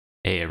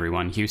Hey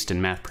everyone,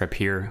 Houston Math Prep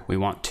here. We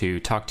want to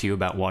talk to you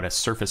about what a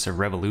surface of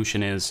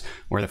revolution is,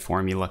 where the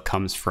formula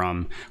comes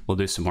from. We'll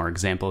do some more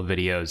example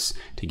videos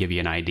to give you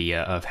an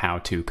idea of how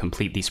to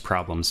complete these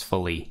problems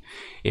fully.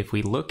 If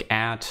we look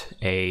at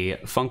a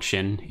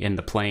function in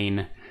the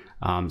plane,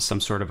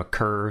 some sort of a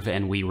curve,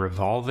 and we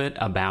revolve it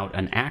about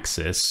an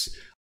axis,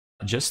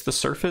 just the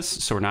surface,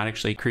 so we're not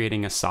actually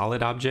creating a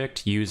solid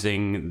object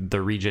using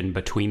the region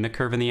between the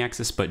curve and the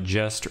axis, but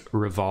just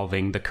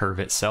revolving the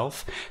curve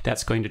itself.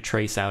 That's going to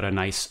trace out a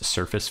nice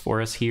surface for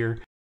us here.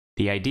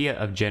 The idea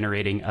of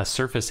generating a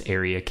surface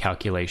area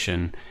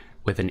calculation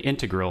with an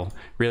integral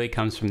really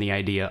comes from the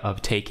idea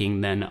of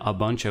taking then a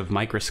bunch of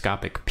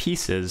microscopic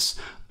pieces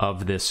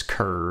of this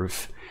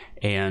curve,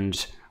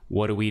 and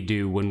what do we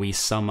do when we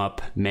sum up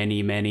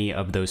many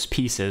of those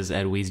pieces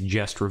and we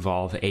just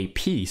revolve a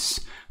piece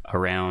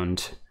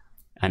around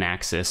an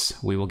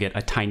axis? We will get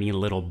a tiny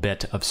little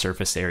bit of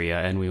surface area,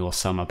 and we will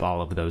sum up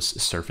all of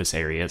those surface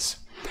areas.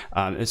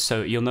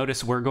 So you'll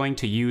notice we're going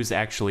to use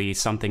actually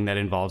something that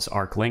involves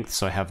arc length.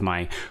 So I have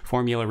my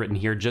formula written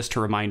here just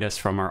to remind us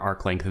from our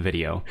arc length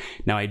video.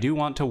 Now I do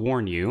want to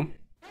warn you,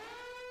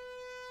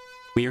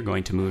 we are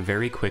going to move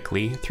very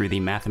quickly through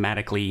the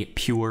mathematically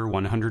pure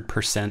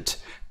 100%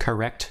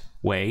 correct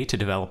way to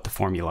develop the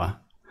formula.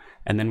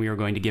 And then we are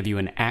going to give you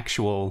an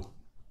actual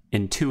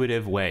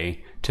intuitive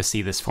way to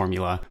see this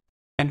formula.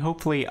 And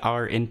hopefully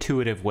our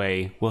intuitive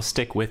way will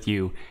stick with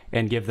you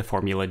and give the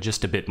formula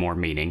just a bit more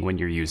meaning when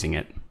you're using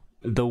it.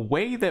 The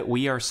way that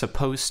we are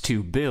supposed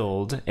to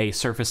build a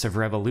surface of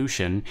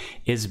revolution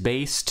is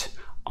based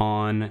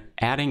on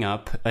adding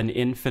up an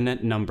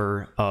infinite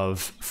number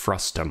of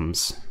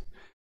frustums.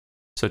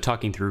 So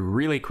talking through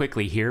really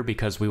quickly here,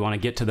 because we want to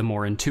get to the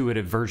more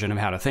intuitive version of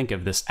how to think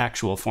of this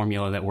actual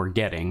formula that we're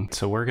getting.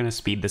 So we're going to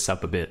speed this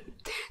up a bit.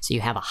 So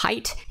you have a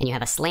height, and you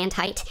have a slant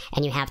height,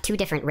 and you have two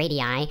different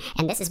radii,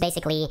 and this is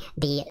basically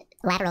the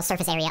lateral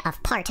surface area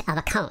of part of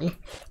a cone.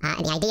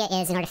 And the idea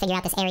is, in order to figure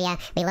out this area,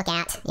 we look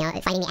at,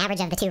 finding the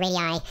average of the two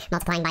radii,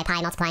 multiplying by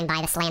pi, multiplying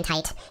by the slant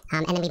height,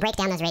 and then we break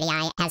down those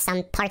radii as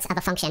some parts of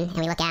a function, and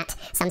we look at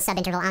some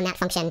subinterval on that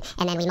function,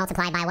 and then we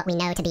multiply by what we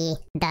know to be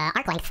the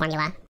arc length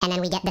formula, and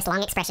then we get this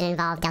long expression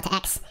involved delta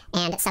x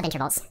and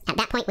subintervals. At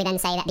that point, we then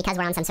say that because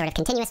we're on some sort of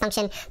continuous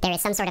function, there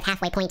is some sort of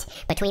halfway point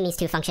between these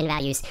two function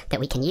values that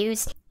we can use.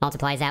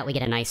 Multiplies out, we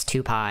get a nice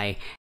 2 pi.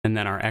 And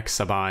then our x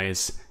sub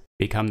i's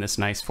become this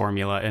nice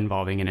formula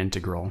involving an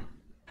integral.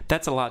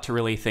 That's a lot to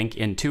really think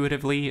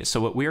intuitively, so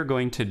what we're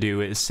going to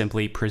do is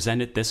simply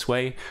present it this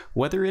way,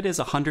 whether it is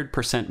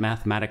 100%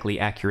 mathematically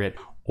accurate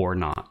or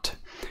not.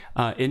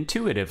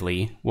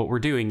 Intuitively, what we're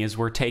doing is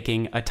we're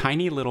taking a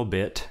tiny little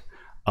bit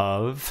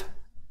of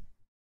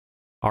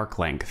arc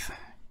length,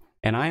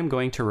 and I am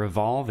going to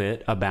revolve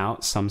it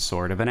about some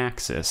sort of an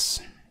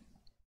axis.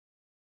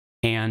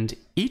 And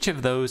each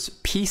of those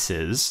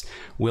pieces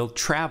will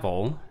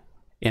travel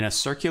in a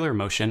circular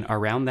motion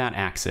around that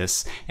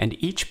axis, and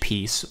each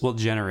piece will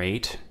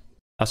generate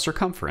a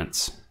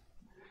circumference.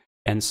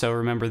 And so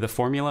remember, the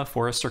formula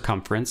for a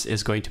circumference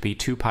is going to be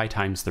 2 pi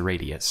times the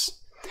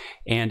radius.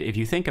 And if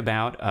you think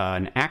about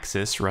an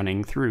axis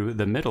running through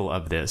the middle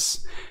of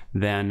this,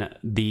 then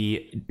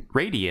the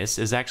radius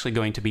is actually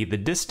going to be the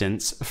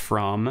distance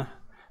from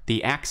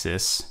the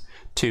axis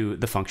to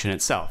the function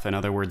itself. In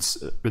other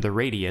words, the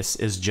radius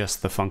is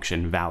just the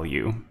function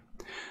value.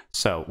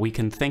 So we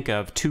can think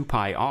of 2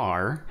 pi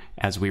r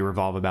as we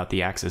revolve about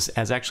the axis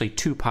as actually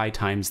 2 pi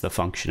times the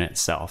function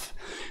itself.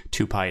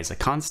 2 pi is a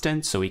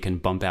constant, so we can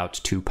bump out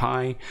 2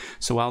 pi.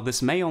 So while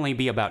this may only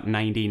be about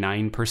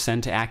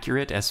 99%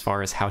 accurate as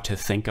far as how to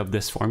think of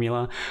this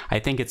formula, I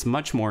think it's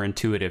much more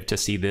intuitive to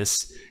see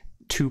this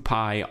 2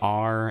 pi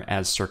r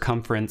as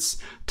circumference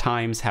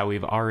times how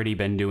we've already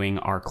been doing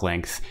arc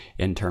length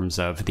in terms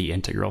of the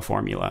integral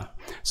formula.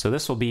 So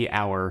this will be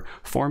our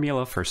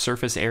formula for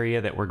surface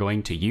area that we're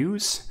going to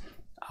use.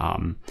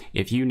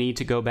 If you need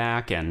to go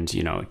back and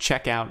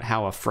check out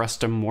how a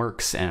frustum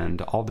works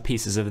and all the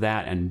pieces of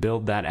that and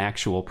build that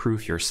actual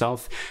proof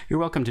yourself, you're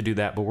welcome to do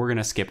that, but we're going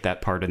to skip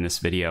that part in this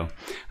video.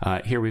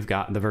 Here we've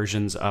got the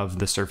versions of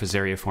the surface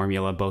area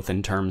formula, both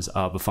in terms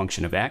of a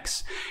function of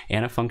x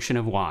and a function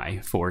of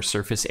y. For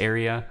surface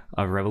area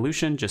of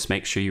revolution, just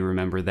make sure you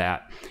remember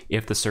that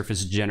if the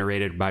surface is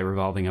generated by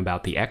revolving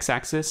about the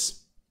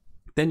x-axis,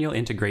 then you'll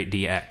integrate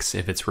dx.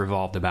 If it's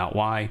revolved about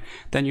y,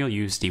 then you'll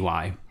use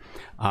dy.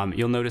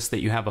 You'll notice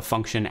that you have a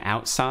function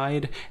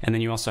outside, and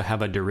then you also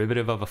have a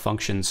derivative of a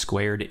function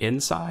squared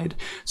inside.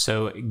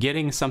 So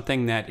getting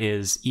something that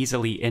is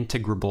easily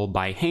integrable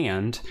by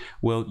hand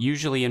will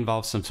usually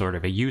involve some sort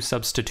of a u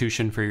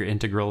substitution for your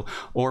integral,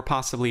 or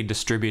possibly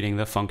distributing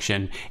the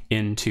function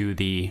into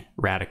the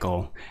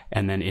radical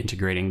and then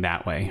integrating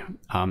that way.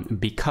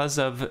 Because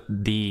of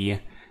the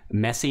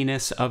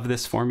messiness of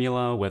this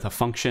formula with a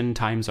function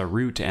times a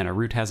root, and a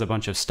root has a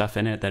bunch of stuff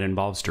in it that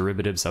involves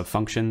derivatives of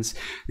functions.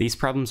 These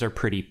problems are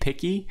pretty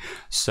picky,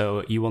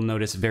 so you will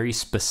notice very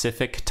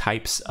specific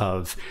types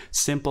of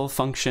simple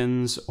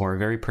functions or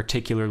very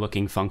particular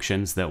looking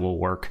functions that will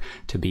work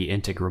to be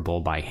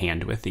integrable by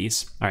hand with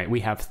these. All right,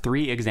 we have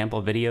 3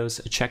 example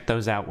videos. Check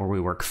those out where we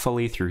work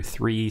fully through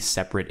 3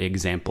 separate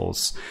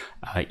examples,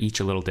 each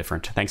a little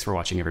different. Thanks for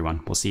watching,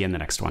 everyone. We'll see you in the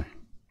next one.